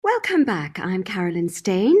Welcome back. I'm Carolyn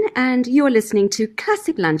Stain, and you're listening to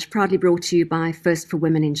Classic Lunch, proudly brought to you by First for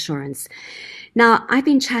Women Insurance. Now, I've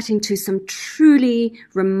been chatting to some truly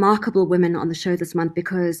remarkable women on the show this month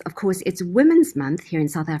because, of course, it's Women's Month here in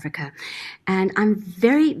South Africa. And I'm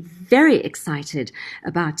very, very excited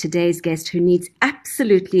about today's guest who needs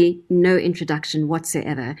absolutely no introduction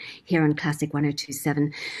whatsoever here on Classic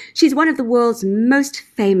 102.7. She's one of the world's most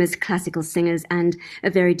famous classical singers and a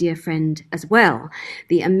very dear friend as well,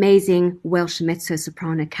 the amazing Welsh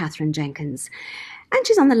mezzo-soprano Katherine Jenkins. And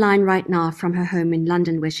she's on the line right now from her home in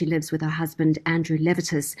London, where she lives with her husband, Andrew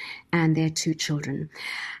Levitas, and their 2 children.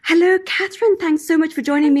 Hello, Katherine. Thanks so much for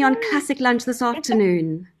joining me on Classic Lunch this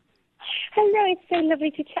afternoon. Hello, it's so lovely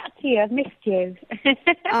to chat to you. I've missed you.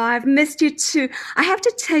 I've missed you too. I have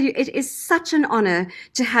to tell you, it is such an honor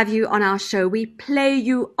to have you on our show. We play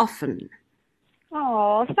you often.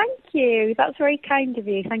 Oh, thank you. That's very kind of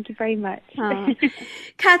you. Thank you very much.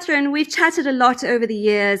 Katherine, we've chatted a lot over the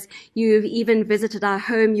years. You've even visited our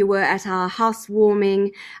home. You were at our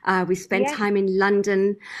housewarming. We spent time in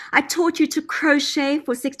London. I taught you to crochet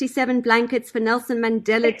for 67 blankets for Nelson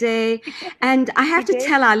Mandela Day. And I have to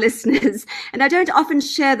tell our listeners, and I don't often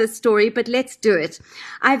share this story, but let's do it.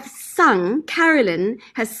 Carolyn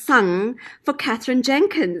has sung for Katherine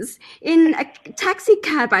Jenkins in a taxi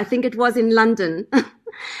cab, I think it was in London.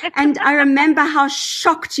 And I remember how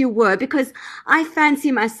shocked you were because I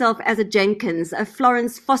fancy myself as a Jenkins, a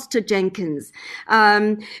Florence Foster Jenkins.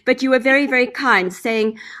 But you were very, very kind,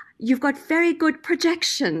 saying, "You've got very good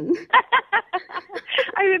projection."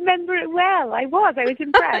 I remember it well. I was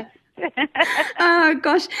impressed. Oh,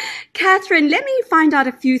 gosh. Katherine, let me find out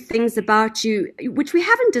a few things about you, which we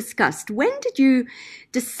haven't discussed. When did you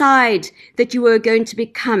decide that you were going to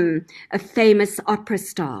become a famous opera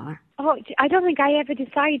star? Oh, I don't think I ever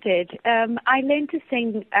decided. I learned to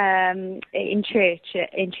sing in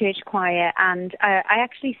church choir, and I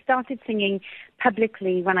actually started singing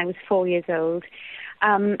publicly when I was 4 years old.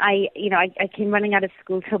 I came running out of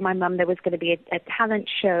school, told my mum there was going to be a talent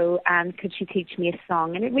show, and could she teach me a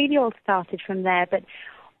song? And it really all started from there. But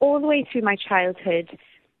all the way through my childhood,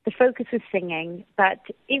 the focus was singing, but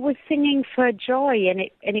it was singing for joy, and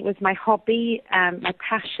it was my hobby, my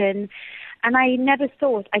passion. And I never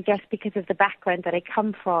thought, I guess because of the background that I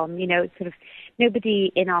come from, sort of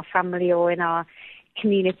nobody in our family or in our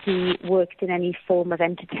community worked in any form of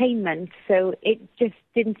entertainment. So it just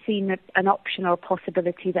didn't seem an option or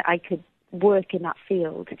possibility that I could work in that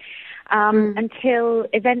field. Until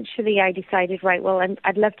eventually I decided, right, well,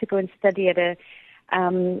 I'd love to go and study at a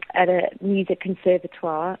music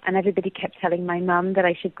conservatoire. And everybody kept telling my mum that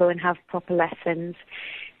I should go and have proper lessons.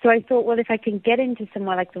 So I thought, well, if I can get into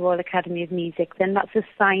somewhere like the Royal Academy of Music, then that's a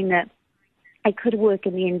sign that I could work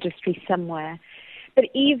in the industry somewhere. But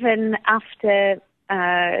even after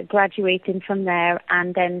graduating from there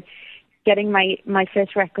and then getting my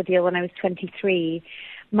first record deal when I was 23,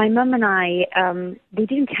 my mum and I, we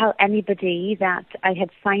didn't tell anybody that I had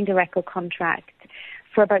signed a record contract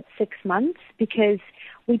for about 6 months because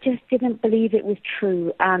we just didn't believe it was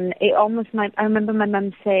true. And I remember my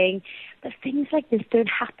mum saying, but things like this don't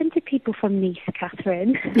happen to people from Nice,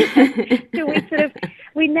 Katherine. So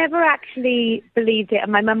we never actually believed it.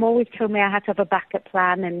 And my mum always told me I had to have a backup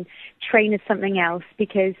plan and train as something else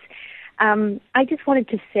because I just wanted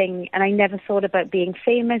to sing, and I never thought about being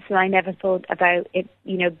famous, and I never thought about it,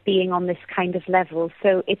 being on this kind of level.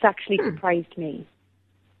 So it's actually surprised me.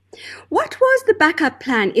 What was the backup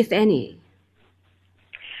plan, if any?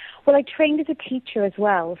 Well, I trained as a teacher as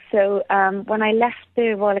well. So when I left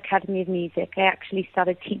the Royal Academy of Music, I actually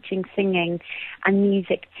started teaching singing and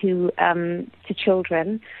music to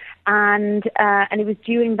children. And it was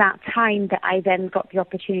during that time that I then got the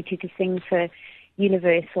opportunity to sing for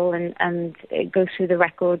Universal and go through the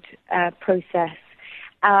record process.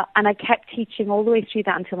 And I kept teaching all the way through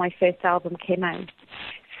that until my first album came out.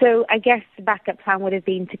 So I guess the backup plan would have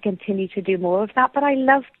been to continue to do more of that. But I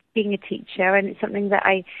loved being a teacher, and it's something that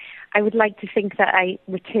I would like to think that I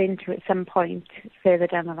return to at some point further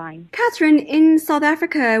down the line. Katherine, in South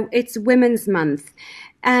Africa, it's Women's Month.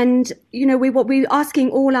 And, we're asking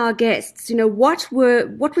all our guests, what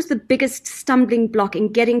was the biggest stumbling block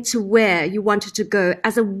in getting to where you wanted to go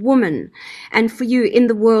as a woman and for you in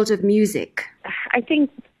the world of music? I think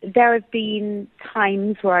there have been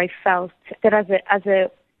times where I felt that as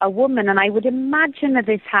a woman, and I would imagine that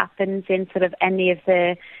this happens in sort of any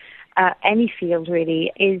field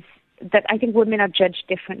really, is that I think women are judged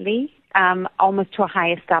differently, almost to a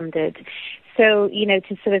higher standard. So,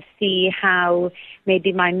 to sort of see how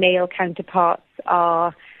maybe my male counterparts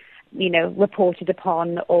are reported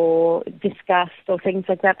upon or discussed or things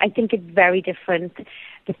like that. I think it's very different,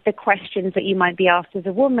 the questions that you might be asked as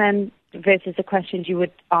a woman versus the questions you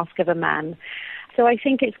would ask of a man. So I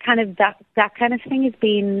think it's kind of that kind of thing has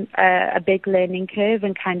been a big learning curve,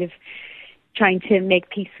 and kind of trying to make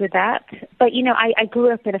peace with that. But, I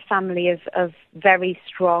grew up in a family of very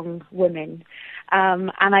strong women.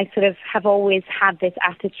 And I sort of have always had this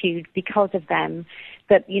attitude because of them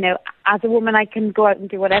that, as a woman, I can go out and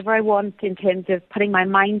do whatever I want in terms of putting my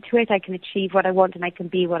mind to it. I can achieve what I want and I can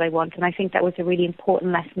be what I want. And I think that was a really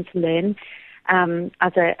important lesson to learn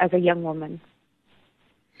as a young woman.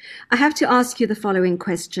 I have to ask you the following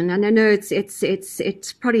question, and I know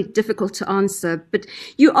it's probably difficult to answer, but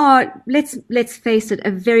you are, let's face it, a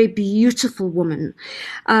very beautiful woman.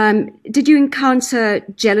 Did you encounter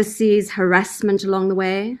jealousies, harassment along the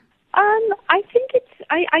way?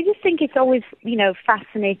 I just think it's always,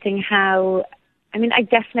 fascinating how, I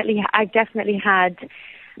definitely had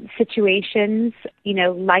situations,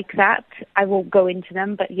 like that. I won't go into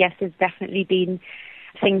them, but yes, there's definitely been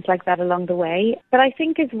things like that along the way. But I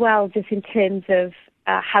think as well, just in terms of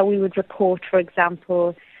how we would report, for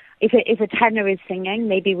example, if a tenor is singing,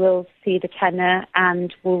 maybe we'll see the tenor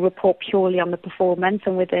and we'll report purely on the performance.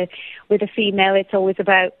 And with a female, it's always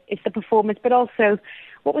about the performance, but also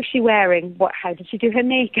what was she wearing? How did she do her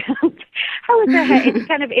makeup? How was her hair?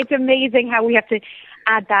 It's amazing how we have to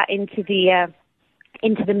add that into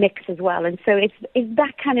the mix as well. And so it's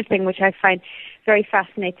that kind of thing which I find very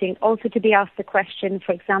fascinating. Also to be asked the question,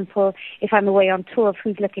 for example, if I'm away on tour, of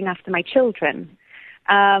who's looking after my children.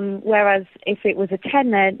 Whereas if it was a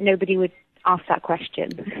tenor, nobody would ask that question.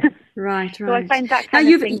 Right. So I find that kind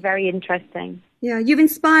of thing very interesting. Yeah, you've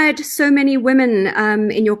inspired so many women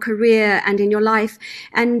in your career and in your life,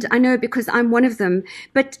 and I know because I'm one of them.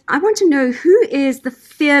 But I want to know, who is the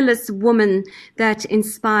fearless woman that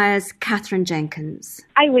inspires Katherine Jenkins?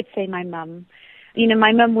 I would say my mum.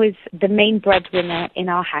 My mum was the main breadwinner in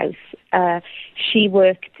our house. She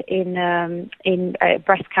worked in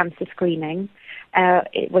breast cancer screening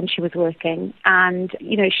when she was working, and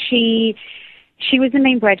she was the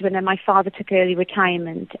main breadwinner. My father took early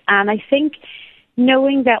retirement, and I think,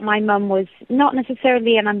 knowing that my mum was not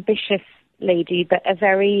necessarily an ambitious lady, but a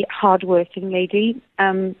very hard-working lady,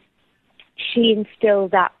 she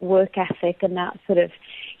instilled that work ethic, and that sort of,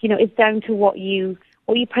 it's down to what you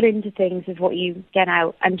put into things is what you get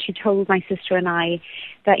out. And she told my sister and I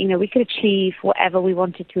that, we could achieve whatever we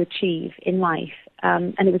wanted to achieve in life,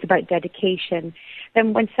 and it was about dedication.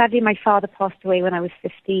 Then when sadly my father passed away when I was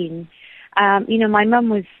 15, my mum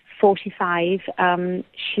was 45.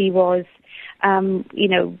 She was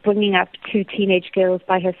bringing up two teenage girls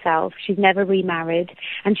by herself. She's never remarried,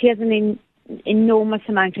 and she has an enormous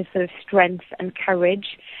amount of sort of strength and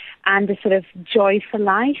courage and a sort of joy for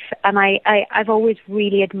life. And I've always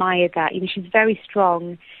really admired that. She's very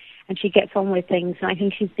strong and she gets on with things. And I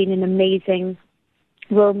think she's been an amazing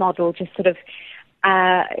role model, just sort of,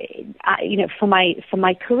 for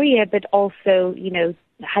my career, but also,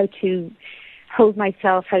 how to hold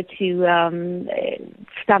myself, how to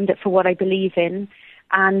stand up for what I believe in,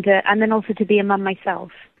 and then also to be a mum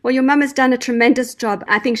myself. Well, your mum has done a tremendous job.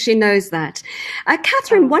 I think she knows that.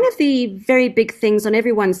 Katherine, one of the very big things on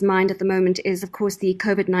everyone's mind at the moment is, of course, the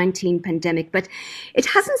COVID-19 pandemic, but it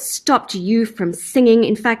hasn't stopped you from singing.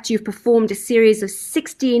 In fact, you've performed a series of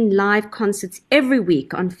 16 live concerts every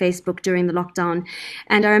week on Facebook during the lockdown.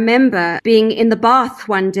 And I remember being in the bath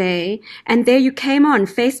one day, and there you came on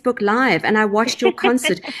Facebook Live, and I watched your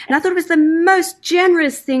concert. And I thought it was the most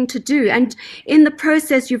generous thing to do. And in the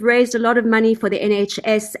process, you've raised a lot of money for the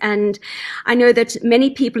NHS. And I know that many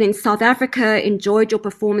people in South Africa enjoyed your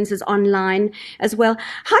performances online as well.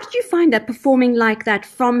 How did you find that, performing like that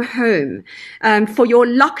from home for your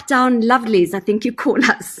lockdown lovelies, I think you call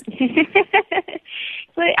us?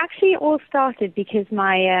 Well, actually, it all started because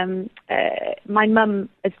my mum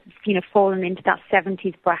has, fallen into that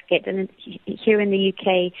 70s bracket, and here in the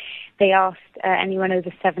UK, they asked anyone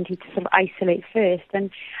over 70 to sort of isolate first. And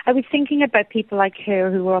I was thinking about people like her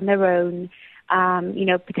who were on their own,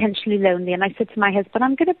 potentially lonely. And I said to my husband,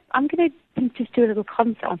 I'm gonna just do a little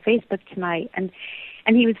concert on Facebook tonight. And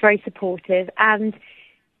he was very supportive. And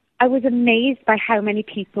I was amazed by how many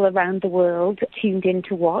people around the world tuned in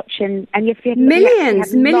to watch. And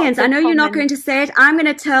Millions. I know you're not going to say it. I'm going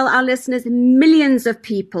to tell our listeners, millions of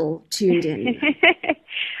people tuned in.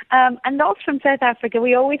 And not from South Africa.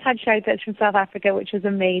 We always had shout-outs from South Africa, which was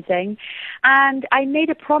amazing. And I made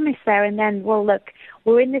a promise there and then, well, look,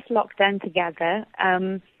 we're in this lockdown together.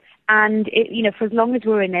 And, for as long as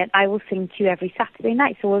we're in it, I will sing to you every Saturday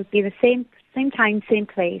night. So we'll be the same time, same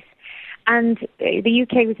place. And the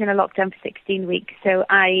UK was in a lockdown for 16 weeks, so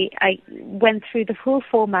I went through the full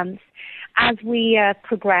 4 months. As we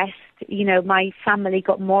progressed, my family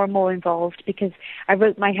got more and more involved because I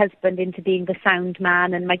wrote my husband into being the sound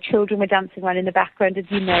man, and my children were dancing around in the background, as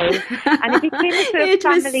you know. And it became a sort of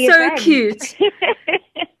family event. It was so cute.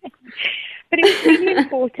 But it was really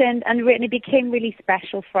important, and it became really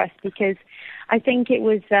special for us because I think it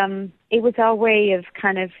was our way of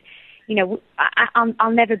kind of,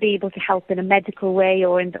 I'll never be able to help in a medical way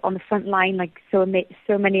or on the front line like so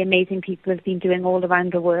many amazing people have been doing all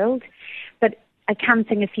around the world. But I can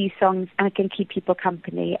sing a few songs and I can keep people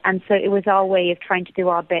company. And so it was our way of trying to do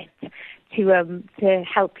our bit to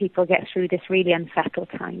help people get through this really unsettled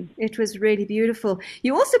time. It was really beautiful.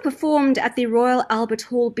 You also performed at the Royal Albert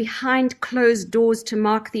Hall behind closed doors to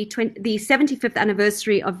mark the 75th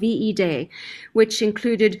anniversary of VE Day, which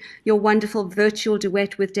included your wonderful virtual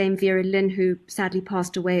duet with Dame Vera Lynn, who sadly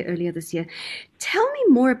passed away earlier this year. Tell me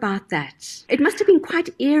more about that. It must have been quite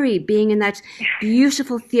eerie being in that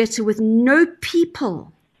beautiful theatre with no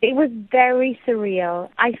people. It was very surreal.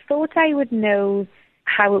 I thought I would know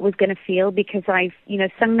how it was going to feel because I've,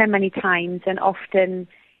 sung there many times, and often,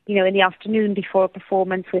 in the afternoon before a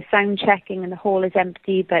performance we're sound checking and the hall is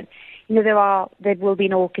empty, but there will be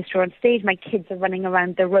an orchestra on stage. My kids are running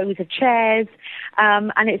around the rows of chairs, so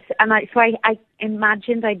I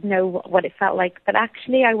imagined I'd know what it felt like, but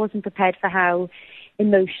actually I wasn't prepared for how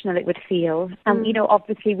emotional it would feel.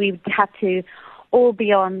 Obviously we had to all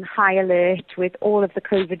be on high alert with all of the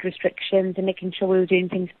COVID restrictions and making sure we were doing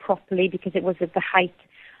things properly because it was at the height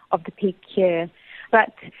of the peak here.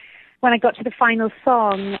 But when I got to the final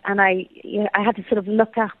song and I had to sort of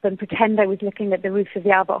look up and pretend I was looking at the roof of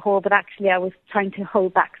the Albert Hall, but actually I was trying to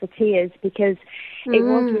hold back the tears because it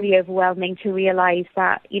was really overwhelming to realize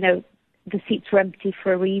that, the seats were empty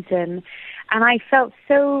for a reason. And I felt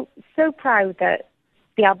so proud that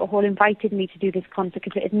the Albert Hall invited me to do this concert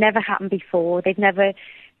because it had never happened before. They'd never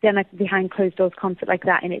done a behind closed doors concert like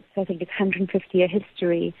that in its 150-year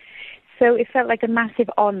history. So it felt like a massive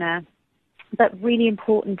honor, but really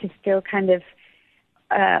important to still kind of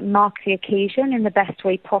mark the occasion in the best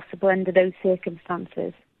way possible under those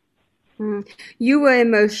circumstances. You were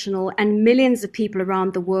emotional, and millions of people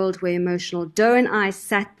around the world were emotional. Doe and I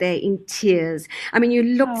sat there in tears. I mean, you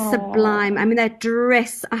looked sublime. I mean, that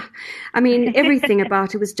dress, everything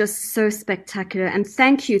about it was just so spectacular. And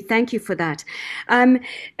thank you for that.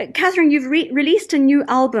 Katherine, you've released a new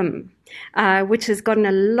album, which has gotten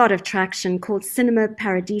a lot of traction, called Cinema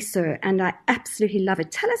Paradiso, and I absolutely love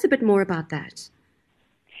it. Tell us a bit more about that.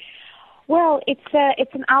 Well, it's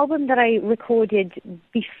an album that I recorded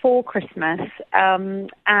before Christmas,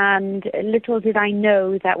 and little did I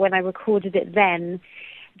know that when I recorded it then,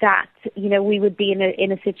 that we would be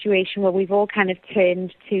in a situation where we've all kind of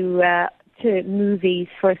turned to movies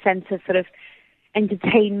for a sense of sort of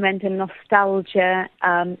entertainment and nostalgia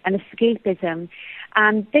and escapism,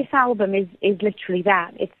 and this album is literally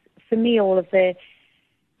that. It's for me all of the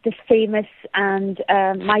famous and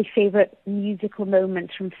my favorite musical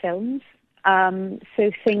moments from films.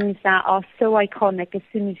 So things that are so iconic, as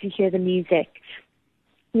soon as you hear the music,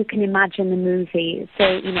 you can imagine the movie.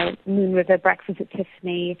 So, Moon River, Breakfast at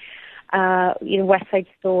Tiffany, West Side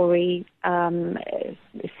Story,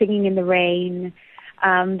 Singing in the Rain.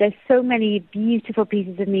 There's so many beautiful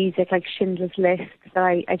pieces of music like Schindler's List that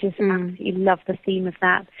I just absolutely love the theme of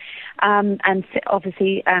that. And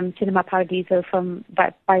obviously Cinema Paradiso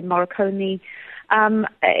by Morricone.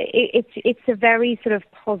 It's a very sort of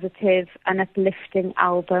positive and uplifting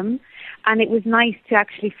album, and it was nice to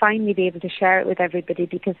actually finally be able to share it with everybody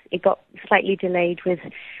because it got slightly delayed with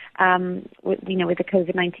the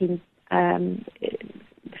COVID-19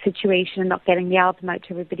 situation and not getting the album out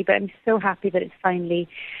to everybody. But I'm so happy that it's finally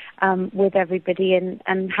with everybody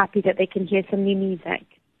and happy that they can hear some new music.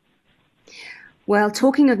 Well,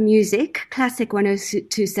 talking of music, Classic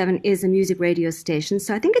 102.7 is a music radio station,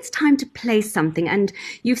 so I think it's time to play something, and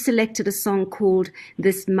you've selected a song called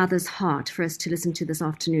This Mother's Heart for us to listen to this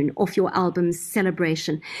afternoon off your album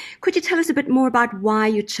Celebration. Could you tell us a bit more about why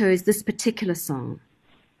you chose this particular song?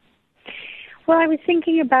 Well, I was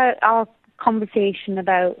thinking about our conversation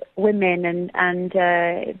about women and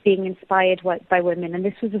being inspired by women, and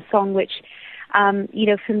this was a song which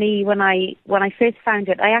for me, when I first found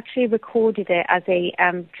it, I actually recorded it as a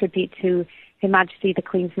tribute to Her Majesty the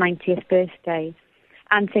Queen's 90th birthday,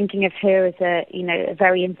 and thinking of her as a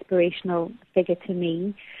very inspirational figure to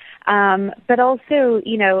me, but also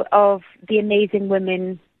of the amazing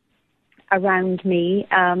women around me,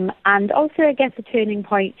 and also I guess a turning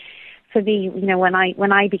point for me, when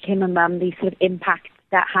I became a mum, the sort of impact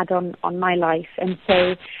that had on my life. And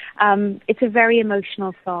so it's a very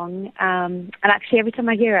emotional song. And actually, every time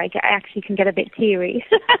I hear it, I actually can get a bit teary.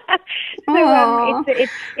 So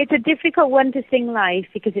it's a difficult one to sing live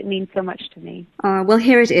because it means so much to me. Well,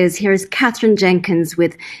 here it is. Here is Katherine Jenkins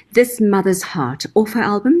with This Mother's Heart off her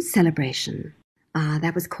album Celebration.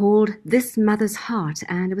 That was called This Mother's Heart,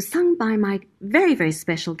 and it was sung by my very, very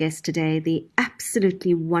special guest today, the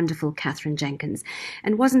absolutely wonderful Katherine Jenkins.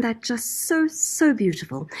 And wasn't that just so, so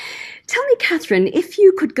beautiful? Tell me, Katherine, if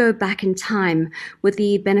you could go back in time with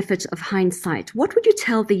the benefit of hindsight, what would you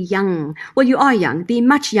tell the young, well, you are young, the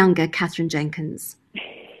much younger Katherine Jenkins?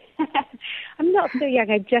 I'm not so young.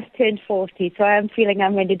 I just turned 40, so I'm feeling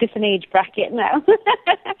I'm in a different age bracket now.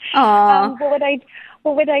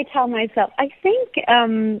 What would I tell myself? I think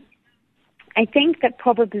that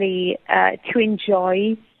probably to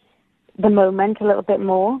enjoy the moment a little bit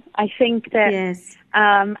more. I think that, yes.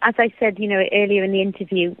 As I said, earlier in the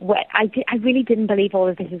interview, I really didn't believe all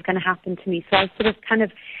of this was going to happen to me. So I sort of kind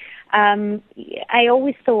of, I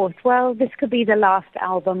always thought, well, this could be the last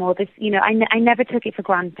album, or this, I never took it for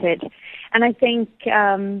granted. And I think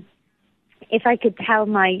if I could tell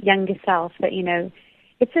my younger self that,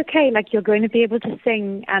 it's okay, like you're going to be able to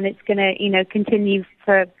sing and it's going to, continue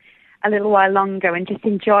for a little while longer, and just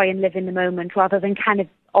enjoy and live in the moment rather than kind of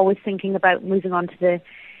always thinking about moving on to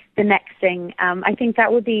the next thing. I think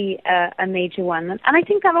that would be a major one. And I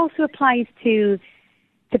think that also applies to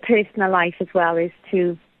personal life as well, is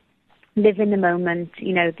to live in the moment.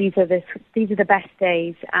 These are the best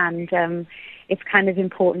days, and it's kind of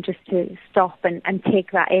important just to stop and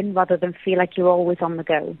take that in rather than feel like you're always on the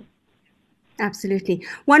go. Absolutely.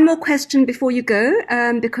 One more question before you go,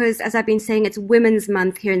 because as I've been saying, it's Women's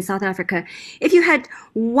Month here in South Africa. If you had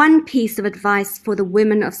one piece of advice for the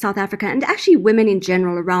women of South Africa, and actually women in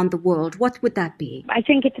general around the world, what would that be? I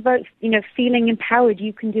think it's about, feeling empowered.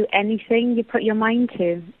 You can do anything you put your mind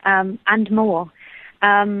to, and more.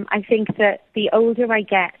 I think that the older I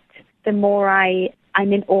get, the more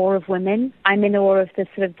I'm in awe of women. I'm in awe of the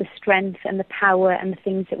sort of the strength and the power and the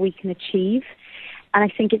things that we can achieve. And I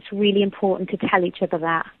think it's really important to tell each other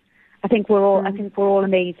that. I think we're all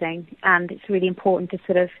amazing, and it's really important to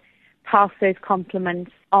sort of pass those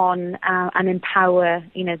compliments on and empower,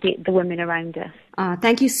 the women around us.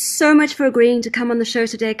 Thank you so much for agreeing to come on the show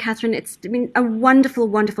today, Katherine. It's been a wonderful,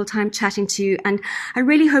 wonderful time chatting to you, and I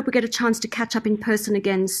really hope we get a chance to catch up in person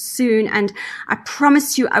again soon. And I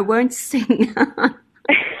promise you, I won't sing.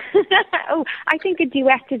 Oh, I think a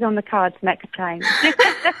duet is on the cards next time.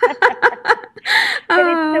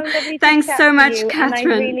 Thanks so much,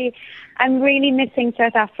 Katherine. I'm really missing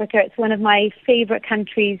South Africa. It's one of my favorite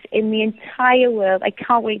countries in the entire world. I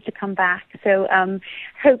can't wait to come back. So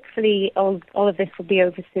hopefully all of this will be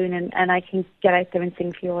over soon, and I can get out there and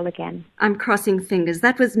sing for you all again. I'm crossing fingers.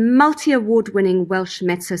 That was multi-award-winning Welsh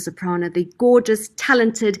mezzo-soprano, the gorgeous,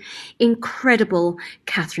 talented, incredible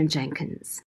Katherine Jenkins.